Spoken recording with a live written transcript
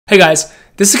Hey guys,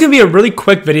 this is going to be a really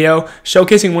quick video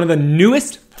showcasing one of the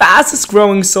newest, fastest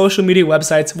growing social media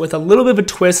websites with a little bit of a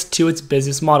twist to its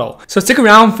business model. So stick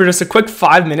around for just a quick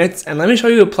 5 minutes and let me show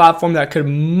you a platform that could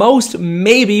most,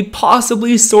 maybe,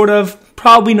 possibly, sort of,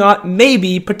 probably not,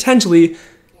 maybe, potentially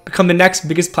become the next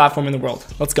biggest platform in the world.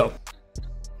 Let's go.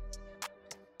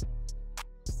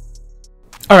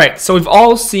 Alright, so we've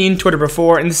all seen Twitter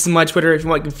before, and this is my Twitter. If you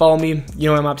want, you can follow me. You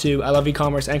know what I'm up to. I love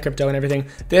e-commerce and crypto and everything.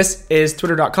 This is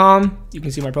twitter.com. You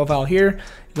can see my profile here.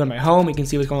 You go to my home. You can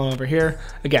see what's going on over here.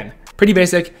 Again, pretty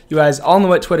basic. You guys all know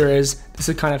what Twitter is. This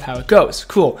is kind of how it goes.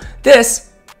 Cool.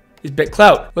 This is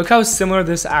BitClout. Look how similar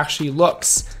this actually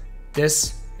looks.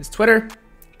 This is Twitter.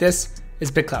 This is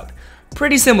BitClout.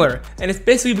 Pretty similar. And it's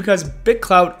basically because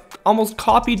BitClout almost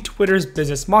copied Twitter's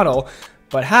business model,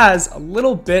 but has a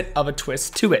little bit of a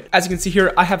twist to it. As you can see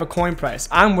here, I have a coin price.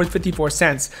 I'm worth 54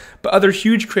 cents, but other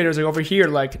huge creators are over here,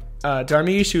 like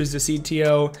Dharmesh, who's the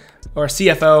CTO or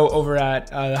CFO over at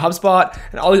HubSpot,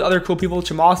 and all these other cool people,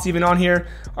 Chamath's even on here,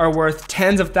 are worth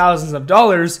tens of thousands of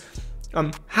dollars.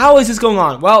 How is this going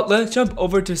on? Well, let's jump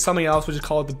over to something else, which is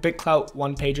called the BitClout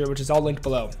one-pager, which is all linked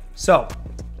below. So,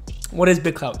 what is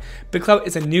BitClout? BitClout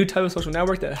is a new type of social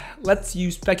network that lets you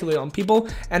speculate on people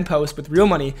and posts with real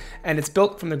money, and it's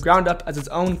built from the ground up as its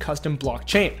own custom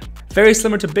blockchain. Very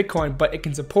similar to Bitcoin, but it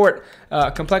can support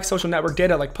complex social network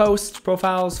data like posts,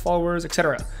 profiles, followers,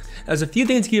 etc. There's a few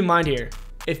things to keep in mind here.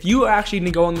 If you actually need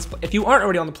to go on this, if you aren't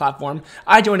already on the platform,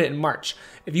 I joined it in March.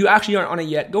 If you actually aren't on it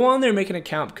yet, go on there and make an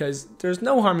account because there's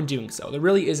no harm in doing so. There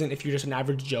really isn't if you're just an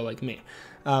average Joe like me.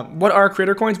 What are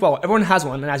creator coins? Well, everyone has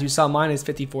one, and as you saw, mine is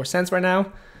 54 cents right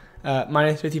now. Mine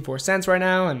is 54 cents right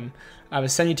now, and I have a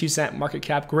 72-cent market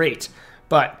cap. Great,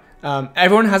 but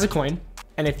everyone has a coin,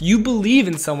 and if you believe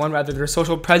in someone, rather their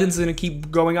social presence is going to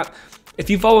keep going up. If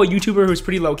you follow a YouTuber who's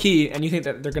pretty low-key and you think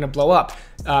that they're going to blow up,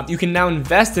 you can now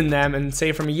invest in them and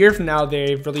say from a year from now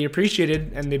they've really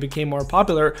appreciated and they became more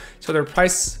popular, so their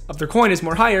price of their coin is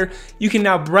more higher. You can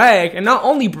now brag, and not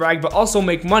only brag, but also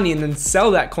make money and then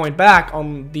sell that coin back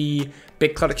on the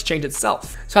BitClout exchange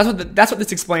itself. So that's what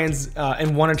this explains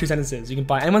in 1 or 2 sentences. You can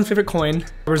buy anyone's favorite coin,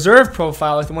 reserve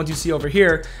profile like the ones you see over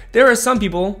here. There are some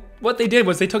people, what they did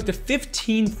was they took the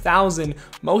 15,000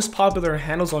 most popular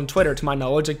handles on Twitter, to my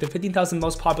knowledge, like the 15,000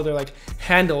 most popular like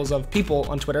handles of people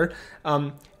on Twitter,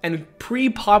 and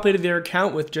pre-populated their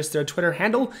account with just their Twitter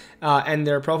handle and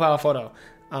their profile photo.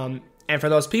 And for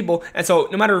those people, and so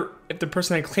no matter if the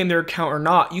person had claimed their account or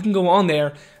not, you can go on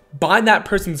there, buy that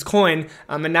person's coin,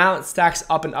 and now it stacks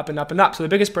up and up and up and up. So the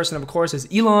biggest person, of course, is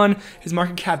Elon. His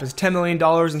market cap is $10 million,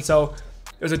 and so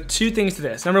there's two things to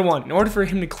this. Number one, in order for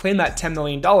him to claim that $10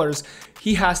 million,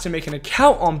 he has to make an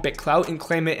account on BitClout and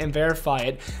claim it and verify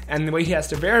it. And the way he has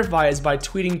to verify is by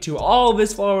tweeting to all of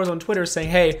his followers on Twitter saying,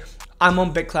 hey, I'm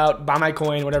on BitClout, buy my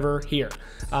coin, whatever, here.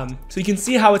 So you can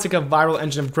see how it's like a viral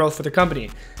engine of growth for the company.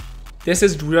 This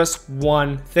is just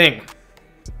one thing.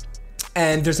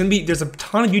 And there's a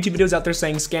ton of YouTube videos out there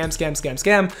saying scam, scam, scam,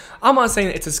 scam. I'm not saying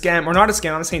it's a scam or not a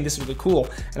scam. I'm saying this is really cool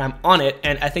and I'm on it.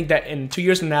 And I think that in 2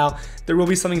 years from now, there will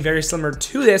be something very similar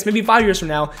to this. Maybe 5 years from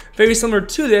now, very similar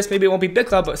to this. Maybe it won't be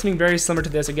BitClout, but something very similar to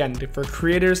this again, for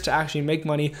creators to actually make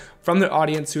money from their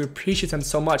audience who appreciates them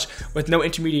so much with no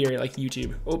intermediary like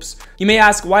YouTube. Oops. You may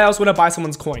ask, why else would I buy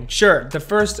someone's coin? Sure, the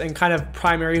first and kind of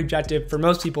primary objective for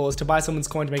most people is to buy someone's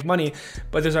coin to make money,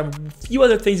 but there's a few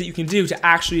other things that you can do to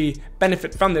actually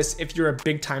benefit from this if you're a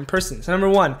big time person. So number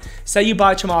one, say you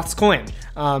buy Chamath's coin.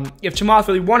 If Chamath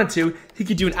really wanted to, he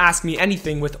could do an Ask Me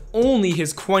Anything with only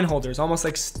his coin holders, almost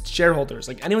like shareholders,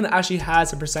 like anyone that actually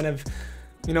has a percent of,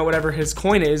 you know, whatever his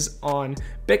coin is on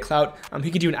BitClout. He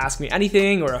could do an Ask Me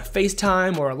Anything or a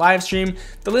FaceTime or a live stream.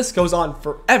 The list goes on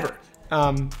forever.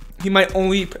 He might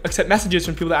only accept messages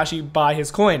from people that actually buy his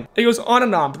coin. It goes on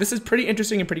and on, but this is pretty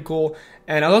interesting and pretty cool.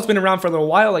 And although it's been around for a little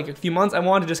while, like a few months, I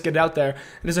wanted to just get it out there.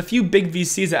 And there's a few big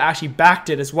VCs that actually backed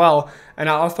it as well. And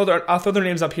I'll throw their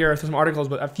names up here for some articles,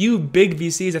 but a few big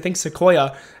VCs, I think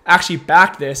Sequoia, actually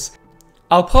backed this.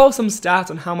 I'll post some stats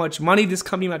on how much money this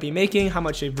company might be making, how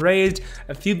much they've raised,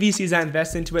 a few VCs that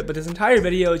invest into it, but this entire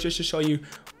video is just to show you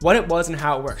what it was and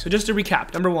how it works. So just to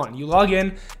recap, number one, you log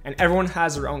in and everyone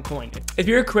has their own coin. If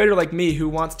you're a creator like me who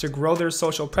wants to grow their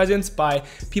social presence by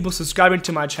people subscribing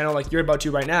to my channel like you're about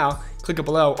to right now, click it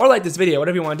below or like this video,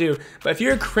 whatever you want to do. But if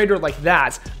you're a creator like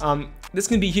that, this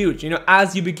can be huge. You know,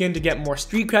 as you begin to get more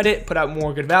street credit, put out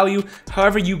more good value,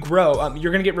 however you grow,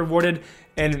 you're gonna get rewarded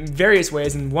in various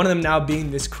ways, and one of them now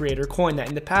being this creator coin that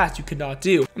in the past you could not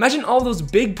do. Imagine all those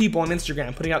big people on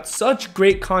Instagram putting out such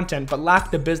great content but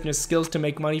lack the business skills to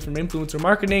make money from influencer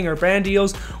marketing or brand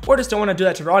deals, or just don't want to do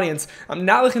that to their audience.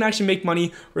 Now they can actually make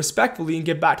money respectfully and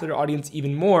give back to their audience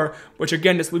even more, which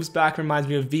again just loops back and reminds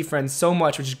me of VeeFriends so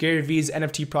much, which is Gary Vee's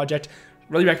NFT project.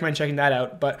 Really recommend checking that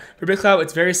out. But for BitClout,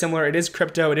 it's very similar. It is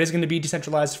crypto. It is going to be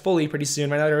decentralized fully pretty soon.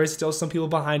 Right now, there is still some people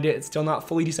behind it. It's still not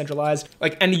fully decentralized.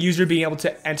 Like any user being able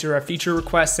to enter a feature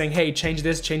request saying, hey, change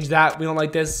this, change that. We don't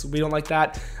like this. We don't like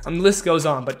that. The list goes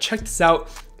on. But check this out.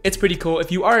 It's pretty cool.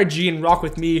 If you are a G and rock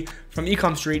with me from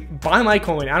Ecom Street, buy my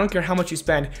coin. I don't care how much you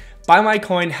spend. Buy my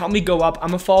coin. Help me go up. I'm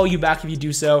going to follow you back if you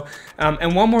do so.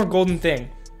 And one more golden thing.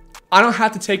 I don't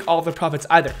have to take all the profits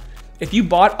either. If you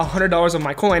bought $100 of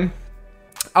my coin,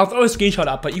 I'll throw a screenshot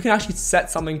up, but you can actually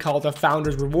set something called a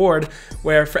founder's reward,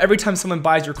 where for every time someone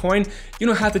buys your coin, you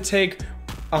don't have to take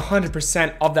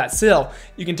 100% of that sale.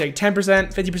 You can take 10%,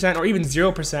 50%, or even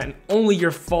 0%. Only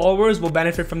your followers will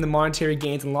benefit from the monetary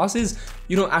gains and losses.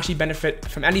 You don't actually benefit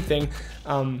from anything.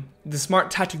 The smart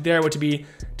tactic there would be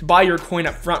to buy your coin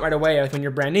up front right away, like when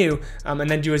you're brand new, and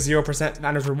then do a 0%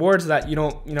 founder's reward so that you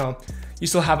don't, you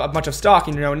still have a bunch of stock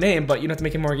in your own name, but you don't have to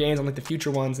make any more gains on like the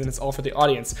future ones, and it's all for the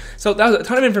audience. So that was a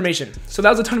ton of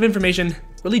information.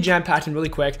 Really jam-packed and really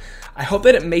quick. I hope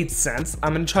that it made sense.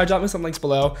 I'm gonna try dropping some links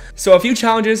below. So a few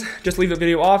challenges, just leave the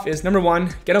video off, is number 1,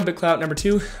 get on BitClout. Number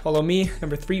 2, follow me.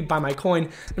 Number 3, buy my coin.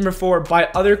 Number 4, buy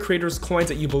other creators' coins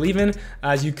that you believe in,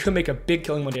 as you could make a big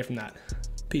killing one day from that.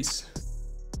 Peace.